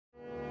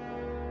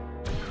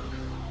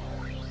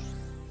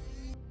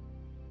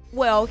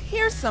Well,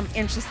 here's some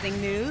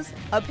interesting news.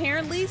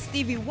 Apparently,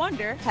 Stevie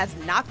Wonder has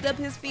knocked up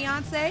his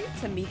fiancée,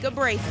 Tomeeka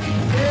Bracy.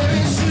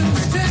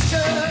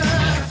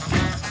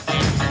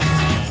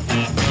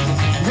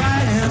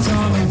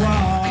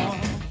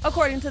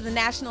 According to the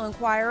National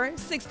Equirer,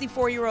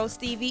 64-year-old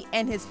Stevie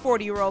and his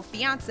 40-year-old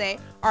fiancée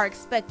are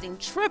expecting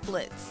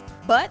triplets.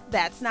 But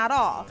that's not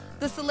all.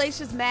 The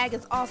salacious mag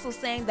is also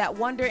saying that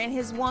Wonder and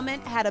his woman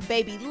had a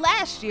baby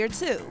last year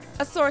too.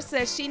 A source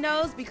says she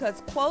knows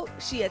because, quote,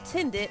 she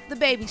attended the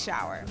baby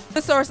shower.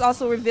 The source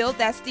also revealed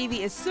that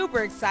Stevie is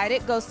super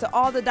excited, goes to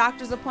all the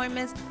doctor's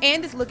appointments,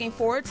 and is looking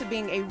forward to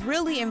being a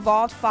really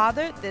involved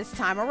father this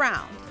time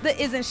around. The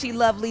Isn't She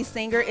Lovely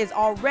singer is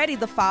already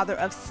the father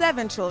of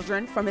 7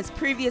 children from his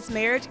previous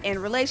marriage and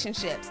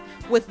relationships.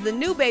 With the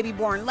new baby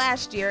born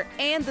last year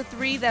and the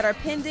 3 that are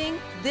pending,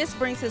 this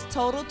brings his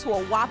total to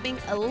a whopping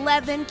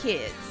 11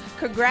 kids.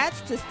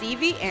 Congrats to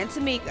Stevie and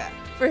Tomeeka.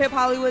 For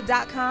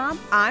HipHollywood.com,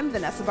 I'm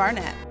Vanessa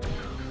Barnett.